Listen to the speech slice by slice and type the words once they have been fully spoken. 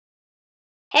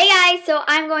Hi guys, so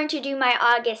I'm going to do my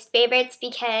August favorites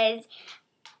because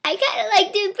I kind of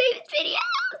like doing favorites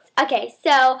videos. Okay,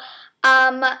 so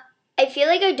I feel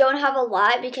like I don't have a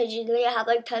lot because usually I have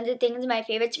like tons of things in my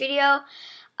favorites video.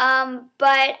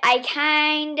 But I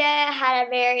kind of had a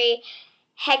very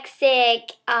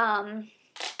hectic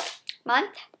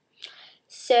month.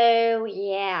 So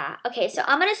yeah. Okay, so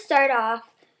I'm going to start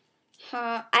off.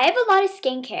 I have a lot of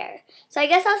skincare. So I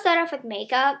guess I'll start off with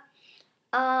makeup.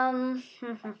 Alright,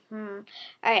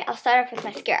 I'll start off with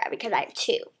mascara because I have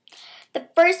two. The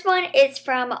first one is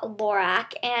from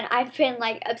Lorac, and I've been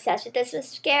like obsessed with this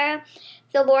mascara.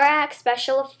 It's the Lorac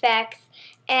Special Effects,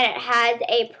 and it has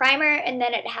a primer, and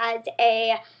then it has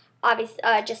a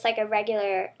just like a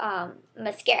regular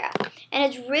mascara, and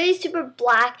it's really super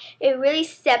black. It really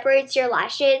separates your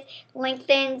lashes,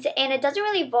 lengthens, and it doesn't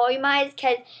really volumize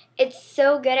because it's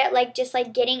so good at like just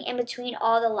like getting in between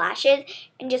all the lashes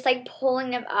and just like pulling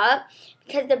them up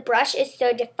because the brush is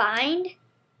so defined.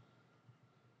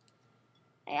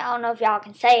 I don't know if y'all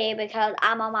can say because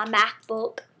I'm on my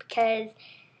MacBook because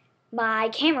my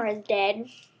camera is dead.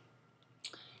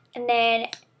 And then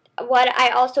what I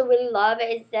also really love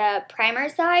is the primer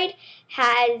side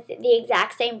has the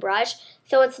exact same brush,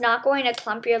 so it's not going to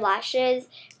clump your lashes.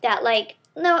 That like,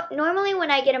 no, normally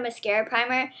when I get a mascara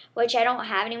primer, which I don't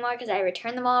have anymore because I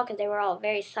returned them all because they were all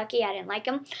very sucky, I didn't like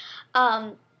them.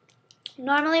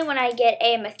 Normally when I get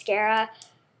a mascara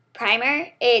primer,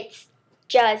 it's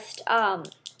just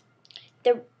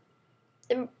the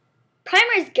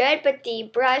primer is good, but the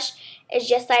brush is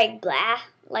just like blah,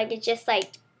 like it's just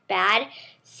like bad.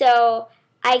 So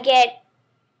I get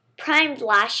primed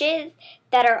lashes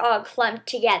that are all clumped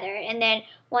together, and then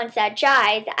once that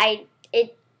dries,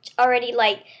 it's already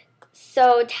like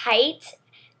so tight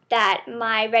that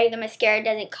my regular mascara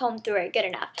doesn't comb through it good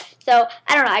enough. So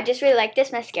I don't know, I just really like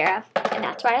this mascara, and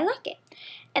that's why I like it.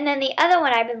 And then the other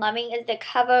one I've been loving is the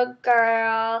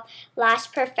CoverGirl Lash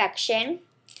Perfection.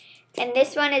 And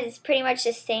this one is pretty much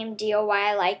the same deal why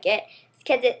I like it. It's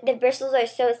because the bristles are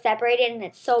so separated and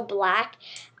it's so black.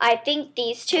 I think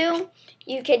these two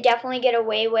you could definitely get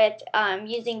away with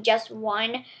using just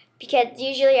one because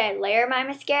usually I layer my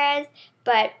mascaras.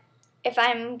 But if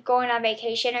I'm going on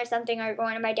vacation or something or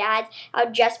going to my dad's,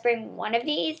 I'll just bring one of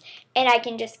these and I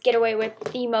can just get away with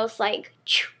the most like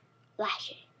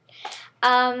lashes.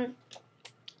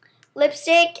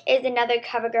 Lipstick is another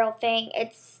CoverGirl thing.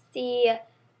 It's the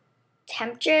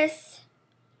Temptress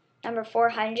number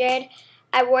 400.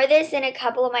 I wore this in a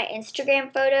couple of my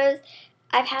Instagram photos.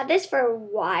 I've had this for a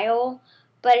while,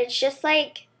 but it's just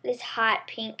like this hot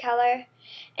pink color.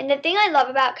 And the thing I love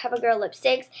about CoverGirl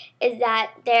lipsticks is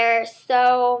that they're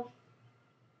so,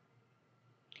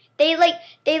 they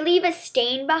leave a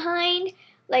stain behind,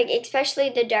 like especially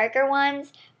the darker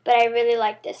ones, but I really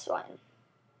like this one.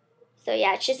 So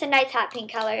yeah, it's just a nice hot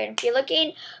pink color, and if you're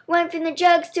looking one from the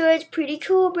drugstore, it's pretty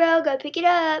cool, bro. Go pick it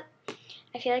up.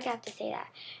 I feel like I have to say that.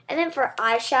 And then for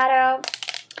eyeshadow,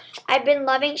 I've been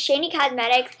loving Shany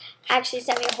Cosmetics. Actually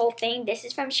sent me a whole thing. This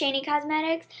is from Shany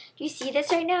Cosmetics. Do you see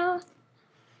this right now?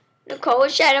 Nicole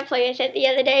was trying to play with it the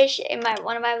other day in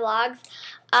one of my vlogs.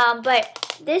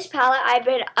 But this palette I've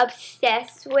been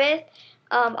obsessed with.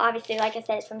 Obviously, like I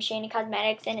said, it's from Shany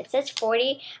Cosmetics, and it says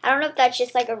 40. I don't know if that's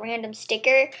just like a random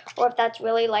sticker or if that's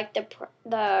really like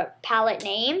the palette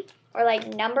name or like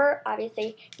number.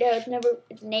 Obviously, no,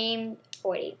 it's name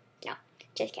 40. No,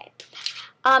 just kidding.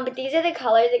 But these are the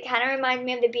colors. It kind of reminds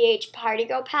me of the BH Party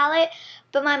Girl palette,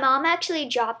 but my mom actually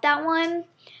dropped that one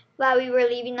while we were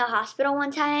leaving the hospital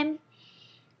one time.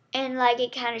 And like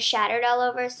it kind of shattered all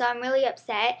over, so I'm really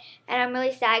upset and I'm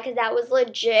really sad because that was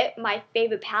legit my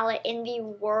favorite palette in the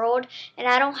world, and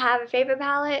I don't have a favorite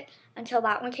palette until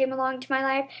that one came along to my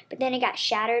life, but then it got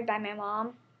shattered by my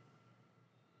mom,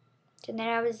 so then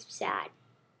I was sad.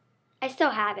 I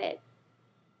still have it,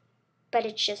 but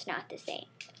it's just not the same.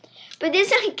 But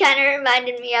this one kind of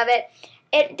reminded me of it.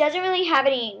 It doesn't really have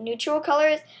any neutral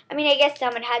colors. I mean, I guess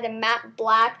some it has a matte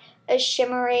black, a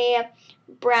shimmery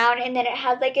brown, and then it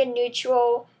has like a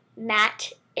neutral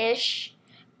matte-ish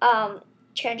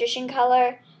transition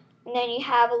color. And then you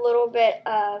have a little bit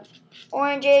of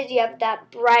oranges. You have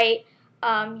that bright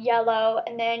yellow,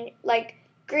 and then like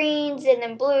greens, and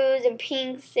then blues, and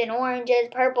pinks, and oranges,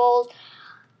 purples.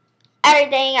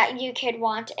 Everything that you could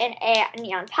want in a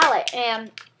neon palette.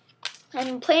 And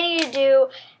I'm planning to do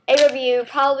a review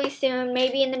probably soon,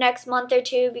 maybe in the next month or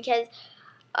two, because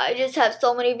I just have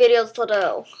so many videos to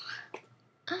do.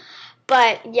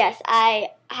 But yes,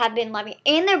 I have been loving it.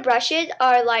 And their brushes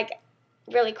are like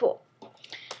really cool.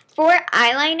 For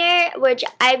eyeliner, which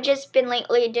I've just been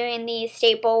lately doing the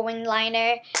staple wing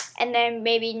liner, and then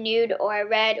maybe nude or a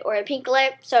red or a pink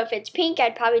lip. So if it's pink,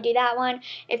 I'd probably do that one.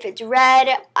 If it's red,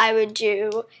 I would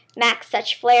do MAC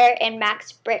Such Flare and MAC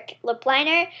Brick lip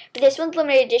liner. But this one's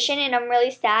limited edition, and I'm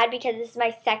really sad because this is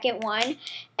my second one,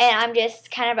 and I'm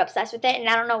just kind of obsessed with it, and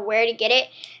I don't know where to get it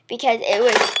because it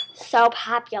was so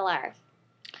popular.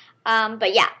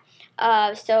 But yeah,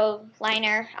 so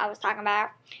liner I was talking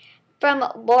about. From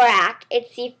Lorac,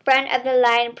 it's the Front of the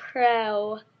Line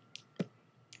Pro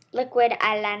liquid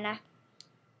eyeliner.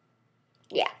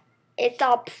 Yeah, it's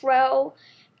all pro.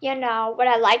 You know, what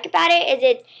I like about it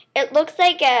is it looks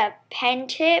like a pen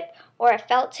tip or a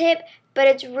felt tip, but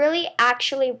it's really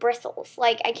actually bristles.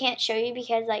 Like, I can't show you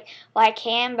because, like, well, I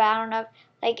can, but I don't know.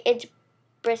 Like, it's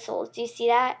bristles. Do you see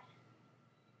that?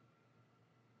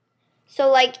 So,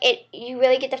 like, you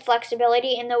really get the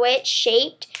flexibility, and the way it's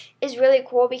shaped is really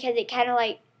cool because it kind of,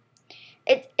 like,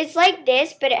 it's like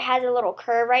this, but it has a little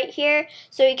curve right here,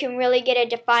 so you can really get a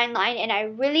defined line, and I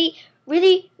really,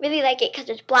 really, really like it because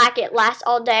it's black. It lasts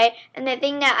all day, and the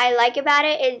thing that I like about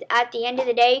it is at the end of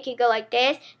the day, you can go like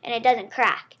this, and it doesn't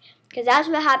crack, because that's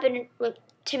what happened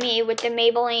to me with the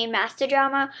Maybelline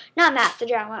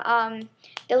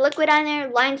the liquid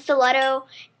eyeliner, Line Stiletto,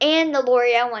 and the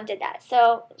L'Oreal one did that.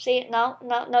 So, see, no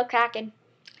cracking.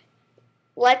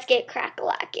 Let's get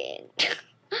crack-a-lacking.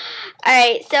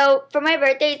 Alright, so for my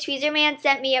birthday, Tweezerman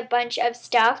sent me a bunch of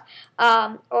stuff,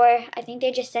 or I think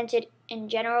they just sent it in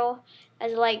general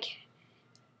as like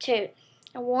to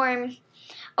a warm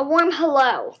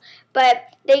hello.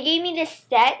 But they gave me this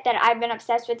set that I've been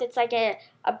obsessed with. It's like a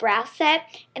brow set,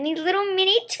 and these little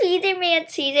mini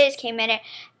Tweezerman tweezers came in it,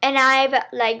 and I've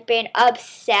like been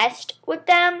obsessed with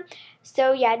them.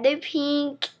 So yeah, the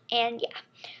pink, and yeah.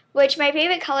 Which my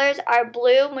favorite colors are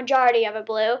blue, majority of it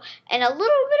blue, and a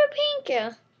little bit of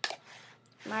pink.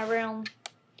 My room.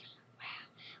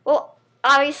 Well,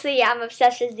 obviously I'm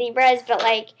obsessed with zebras, but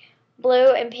like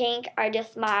blue and pink are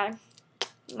just my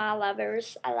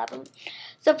lovers. I love them.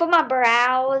 So for my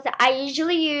brows, I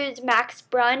usually use Max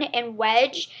Brun and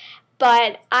Wedge,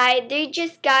 but they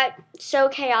just got so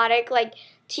chaotic. Like,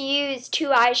 to use 2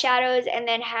 eyeshadows and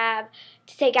then have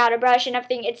to take out a brush and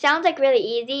everything. It sounds like really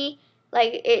easy.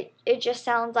 Like, it just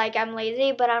sounds like I'm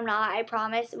lazy, but I'm not, I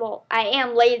promise. Well, I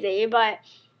am lazy, but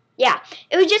yeah.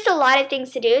 It was just a lot of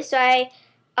things to do, so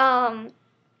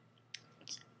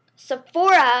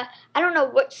Sephora, I don't know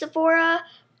what Sephora,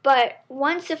 but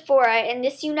one Sephora in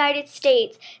this United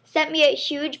States sent me a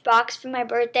huge box for my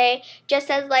birthday,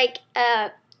 just as like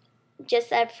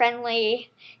just a friendly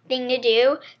thing to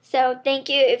do. So thank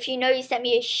you. If you know you sent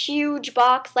me a huge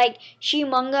box, like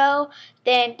humongo,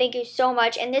 then thank you so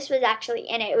much. And this was actually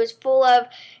in it. It was full of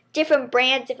different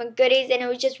brands, different goodies, and it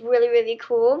was just really, really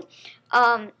cool.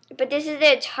 But this is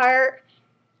the Tarte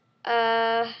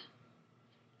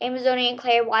Amazonian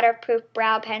Clay Waterproof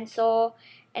Brow Pencil.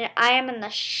 And I am in the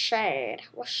shade.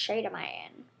 What shade am I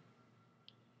in?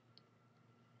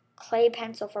 Clay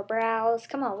pencil for brows.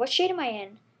 Come on, what shade am I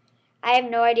in? I have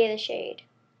no idea the shade.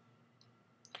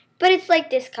 But it's like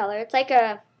this color. It's like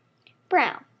a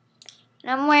brown.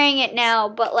 And I'm wearing it now,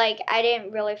 but like I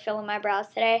didn't really fill in my brows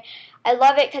today. I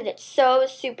love it because it's so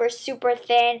super, super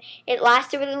thin. It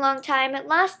lasts a really long time. It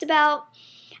lasts about...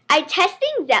 I test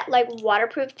things that like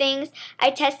waterproof things.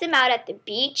 I test them out at the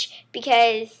beach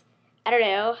because, I don't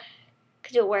know,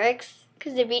 because it works.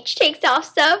 Because the beach takes off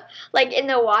stuff like in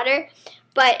the water.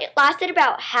 But it lasted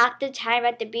about half the time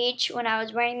at the beach when I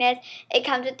was wearing this. It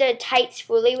comes with the tight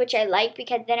spoolie, which I like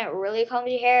because then it really combs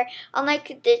your hair.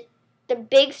 Unlike the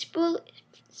big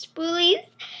spoolies,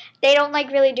 they don't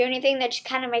like really do anything. They just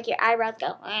kind of make your eyebrows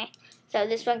go, eh. So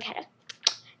this one kind of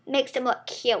makes them look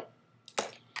cute.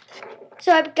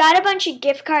 So I've got a bunch of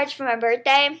gift cards for my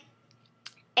birthday.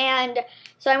 And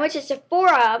so I went to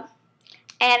Sephora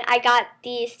and I got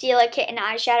the Stila Kitten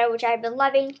eyeshadow, which I've been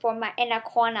loving for my inner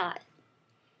corner.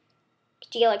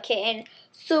 Stila Kitten,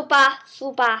 super,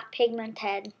 super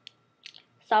pigmented.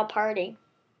 So party.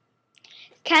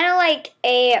 Kind of like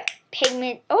a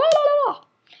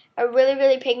a really,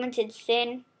 really pigmented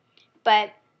sin,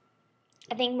 but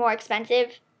I think more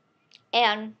expensive,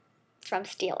 and from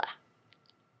Stila.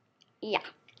 Yeah.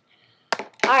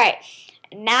 Alright.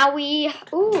 Now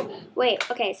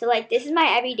okay, so like this is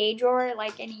my everyday drawer,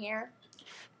 like in here.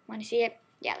 Want to see it?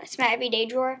 Yeah, that's my everyday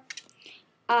drawer.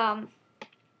 So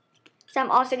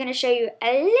I'm also going to show you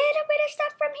a little bit of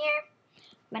stuff from here,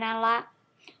 but not a lot.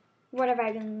 What have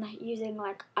I been using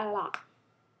like a lot?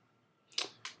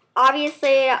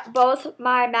 obviously, both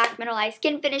my MAC Mineralized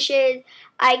Skin Finishes,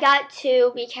 I got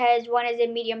 2 because one is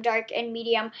in medium dark and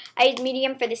medium. I used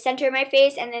medium for the center of my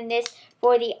face and then this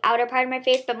for the outer part of my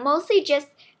face, but mostly just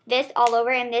this all over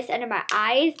and this under my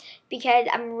eyes because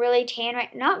I'm really tan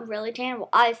right, not really tan, well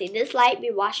obviously this light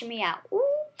be washing me out. Ooh.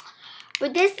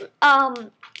 But this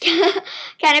kind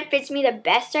of fits me the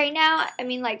best right now. I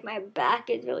mean, like, my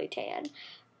back is really tan.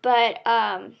 But,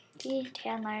 see,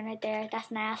 tan line right there.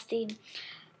 That's nasty.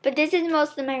 But this is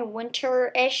mostly my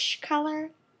winter-ish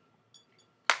color.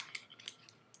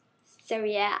 So,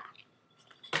 yeah.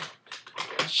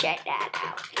 Check that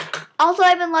out. Also,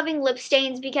 I've been loving lip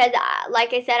stains because,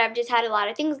 like I said, I've just had a lot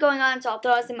of things going on. So, I'll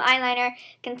throw out some eyeliner,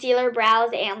 concealer, brows,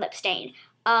 and lip stain.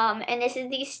 And this is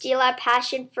the Stila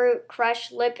Passion Fruit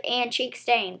Crush Lip and Cheek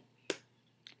Stain.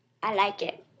 I like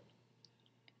it.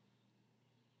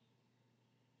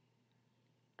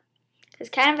 It's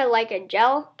kind of like a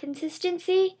gel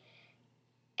consistency.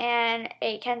 And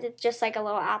it kind of just like a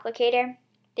little applicator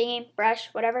thingy, brush,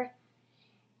 whatever.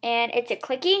 And it's a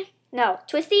twisty.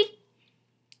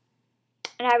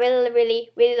 And I really,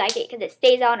 really, really like it because it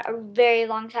stays on a very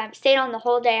long time. It stayed on the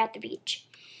whole day at the beach.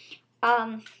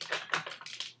 I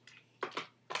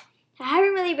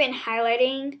haven't really been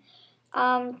highlighting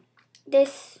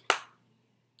this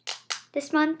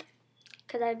month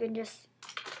because I've been just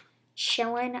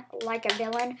chilling like a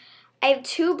villain. I have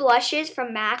 2 blushes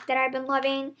from MAC that I've been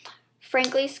loving,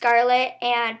 Frankly Scarlet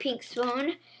and Pink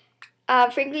Swoon.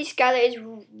 Frankly Scarlet is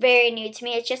very new to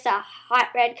me. It's just a hot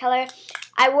red color.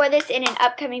 I wore this in an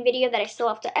upcoming video that I still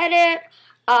have to edit.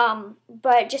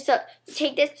 But just to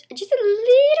take this just a little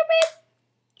bit.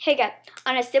 Here you go.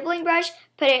 On a stippling brush,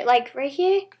 put it like right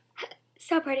here.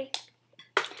 So pretty.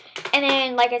 And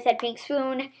then, like I said, Pink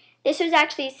Swoon. This was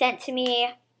actually sent to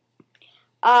me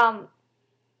as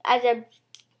a,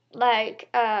 my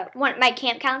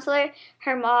camp counselor.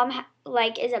 Her mom,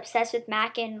 is obsessed with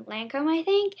MAC and Lancome, I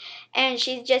think. And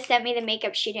she just sent me the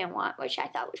makeup she didn't want, which I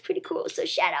thought was pretty cool. So,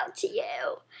 shout out to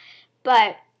you.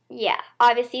 But yeah,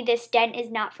 obviously this dent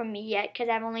is not from me yet because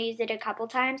I've only used it a couple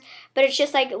times. But it's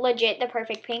just like legit the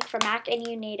perfect pink for MAC and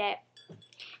you need it.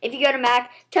 If you go to MAC,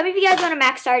 tell me if you guys want a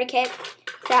MAC starter kit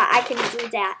so I can do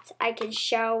that. I can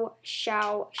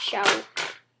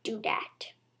do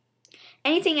that.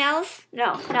 Anything else?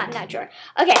 No, not sure.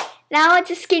 Okay, now on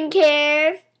to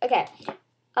skincare. Okay,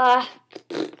 I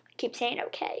keep saying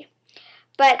okay.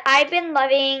 But I've been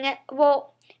loving,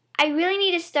 well, I really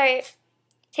need to start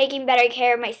taking better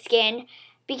care of my skin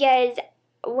because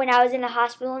when I was in the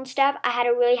hospital and stuff, I had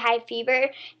a really high fever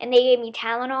and they gave me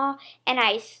Tylenol and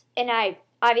I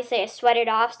obviously I sweated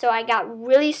off, so I got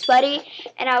really sweaty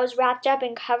and I was wrapped up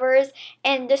in covers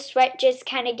and the sweat just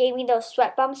kind of gave me those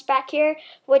sweat bumps back here,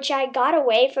 which I got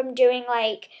away from doing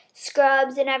like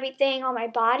scrubs and everything on my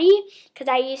body because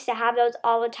I used to have those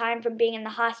all the time from being in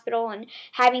the hospital and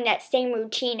having that same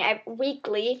routine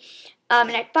weekly.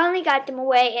 And I finally got them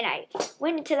away, and I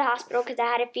went into the hospital because I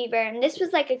had a fever, and this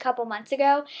was like a couple months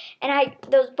ago, and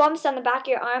those bumps on the back of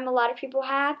your arm a lot of people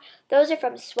have, those are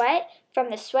from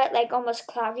the sweat like almost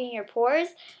clogging your pores,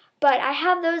 but I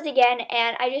have those again,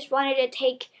 and I just wanted to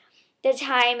take the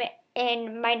time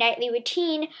in my nightly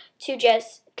routine to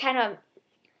just kind of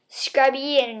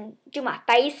scrubby and do my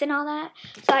face and all that,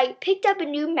 so I picked up a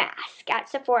new mask at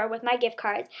Sephora with my gift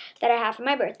cards that I have for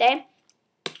my birthday.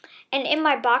 And in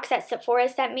my box that Sephora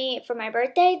sent me for my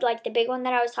birthday, like the big one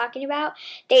that I was talking about,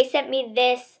 they sent me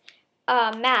this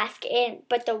mask,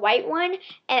 but the white one,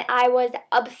 and I was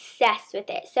obsessed with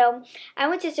it. So I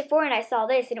went to Sephora and I saw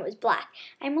this, and it was black.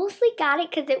 I mostly got it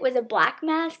because it was a black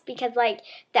mask, because like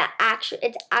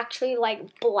it's actually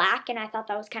like black, and I thought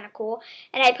that was kind of cool.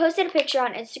 And I posted a picture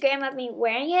on Instagram of me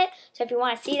wearing it, so if you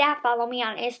want to see that, follow me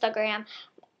on Instagram.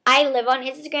 I live on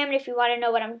Instagram, and if you want to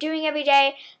know what I'm doing every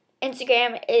day,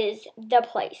 Instagram is the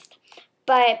place.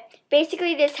 But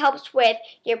basically this helps with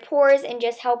your pores and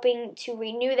just helping to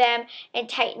renew them and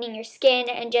tightening your skin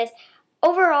and just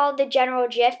overall the general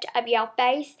gist of your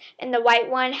face. And the white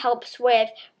one helps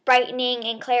with brightening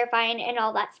and clarifying and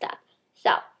all that stuff.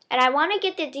 So, and I want to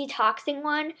get the detoxing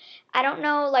one. I don't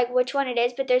know like which one it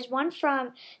is, but there's one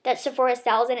from that Sephora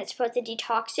sells and it's supposed to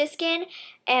detox your skin.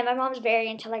 And my mom's very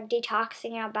into like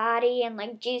detoxing our body and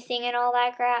like juicing and all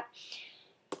that crap.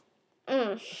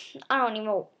 I don't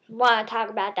even want to talk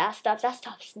about that stuff. That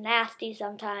stuff's nasty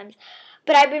sometimes.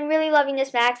 But I've been really loving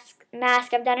this mask.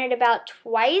 I've done it about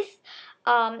twice.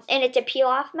 And it's a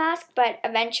peel-off mask. But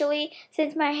eventually,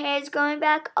 since my hair is growing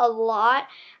back a lot,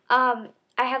 I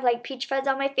have like peach fuzz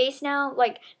on my face now.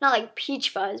 Like, not like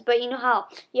peach fuzz, but you know how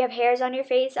you have hairs on your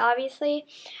face, obviously.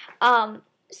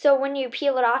 so when you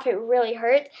peel it off, it really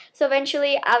hurts. So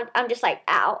eventually, I'm just like,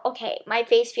 ow, okay, my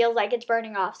face feels like it's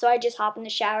burning off. So I just hop in the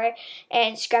shower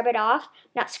and scrub it off.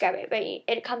 Not scrub it, but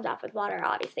it comes off with water,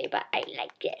 obviously, but I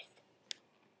like this.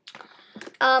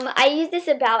 I use this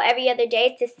about every other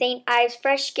day. It's a St. Ives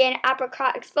Fresh Skin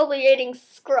Apricot Exfoliating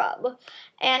Scrub.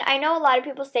 And I know a lot of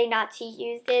people say not to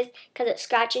use this because it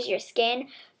scratches your skin.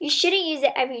 You shouldn't use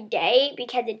it every day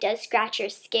because it does scratch your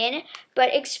skin.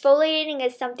 But exfoliating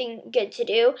is something good to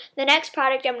do. The next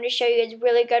product I'm going to show you is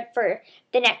really good for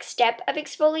the next step of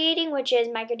exfoliating, which is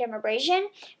microdermabrasion,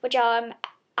 which I'm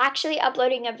actually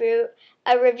uploading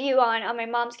a review on my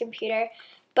mom's computer.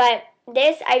 But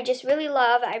this I just really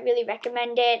love. I really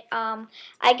recommend it.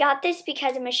 I got this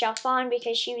because of Michelle Phan,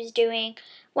 because she was doing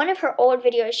one of her old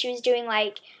videos. She was doing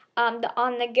like the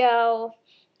on-the-go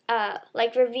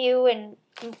like review in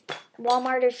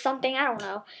Walmart or something. I don't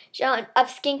know. Of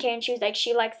skincare, and she was like,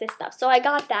 she likes this stuff. So I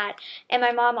got that, and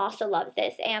my mom also loves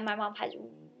this, and my mom has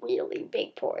really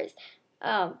big pores.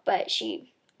 But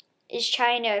she is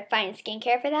trying to find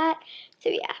skincare for that. So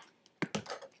yeah.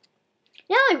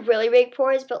 Not like really big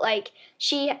pores, but like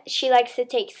she likes to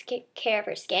take care of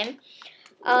her skin.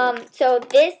 So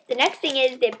the next thing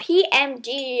is the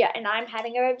PMD, and I'm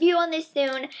having a review on this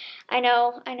soon. I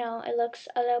know, it looks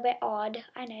a little bit odd,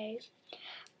 I know.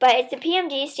 But it's the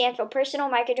PMD, stands for Personal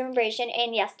Microdermabrasion,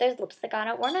 and yes, there's lipstick on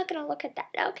it. We're not going to look at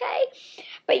that, okay?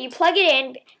 But you plug it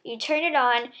in, you turn it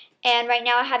on, and right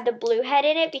now I have the blue head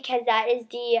in it because that is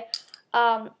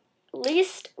the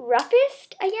least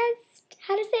roughest, I guess,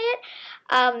 how to say it.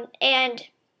 And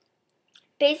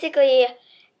basically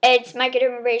it's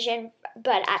microdermabrasion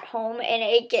but at home, and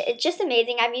it's just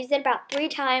amazing. I've used it about 3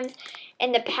 times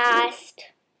in the past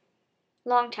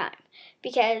long time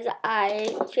because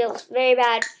I feel very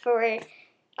bad for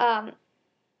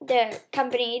the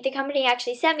company. The company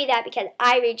actually sent me that because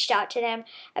I reached out to them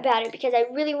about it because I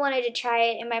really wanted to try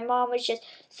it, and my mom was just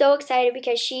so excited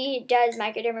because she does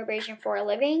microdermabrasion for a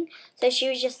living. So she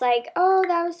was just like, oh,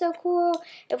 that was so cool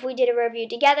if we did a review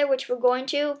together, which we're going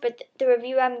to, but the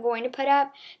review I'm going to put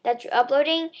up that's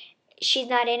uploading, she's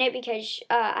not in it because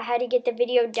I had to get the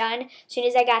video done as soon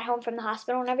as I got home from the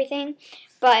hospital and everything.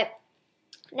 But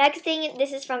next thing,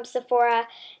 this is from Sephora.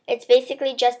 It's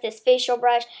basically just this facial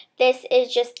brush. This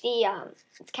is just the,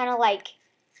 it's kind of like,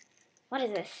 what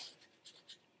is this?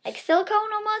 Like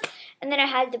silicone almost. And then it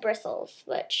has the bristles,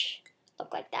 which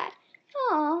look like that.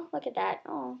 Oh, look at that.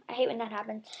 Oh, I hate when that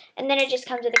happens. And then it just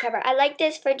comes with the cover. I like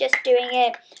this for just doing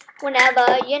it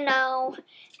whenever, you know.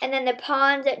 And then the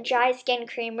Pond's Dry Skin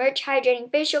Cream Rich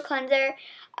Hydrating Facial Cleanser.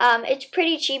 It's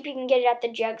pretty cheap. You can get it at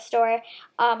the drugstore.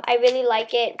 I really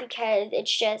like it because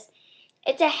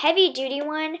it's a heavy duty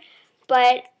one,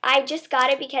 but I just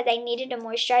got it because I needed a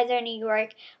moisturizer in New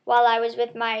York while I was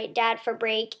with my dad for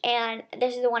break, and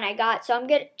this is the one I got, so I'm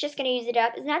just going to use it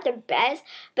up. It's not the best,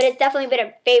 but it's definitely been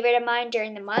a favorite of mine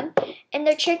during the month. And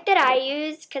the trick that I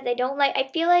use, because I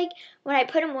feel like when I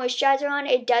put a moisturizer on,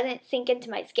 it doesn't sink into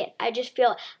my skin. I just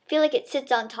feel like it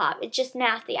sits on top. It's just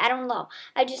nasty. I don't know.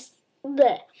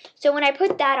 Bleh. So when I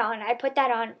put that on, I put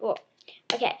that on,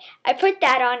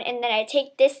 and then I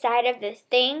take this side of this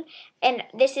thing, and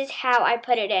this is how I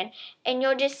put it in. And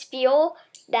you'll just feel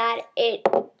that it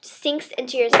sinks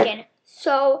into your skin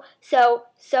so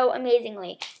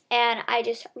amazingly. And I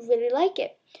just really like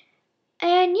it.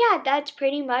 And yeah, that's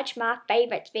pretty much my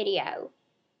favorites video.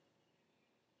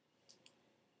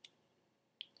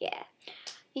 Yeah.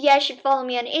 You guys should follow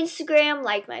me on Instagram,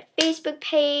 like my Facebook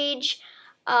page.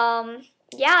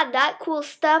 Yeah, that cool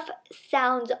stuff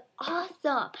sounds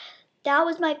awesome. That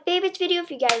was my favorites video. If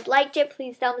you guys liked it,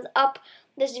 please thumbs up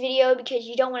this video because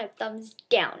you don't want to thumbs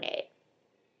down it.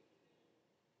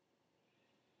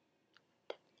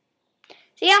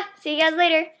 So yeah, see you guys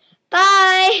later.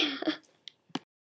 Bye!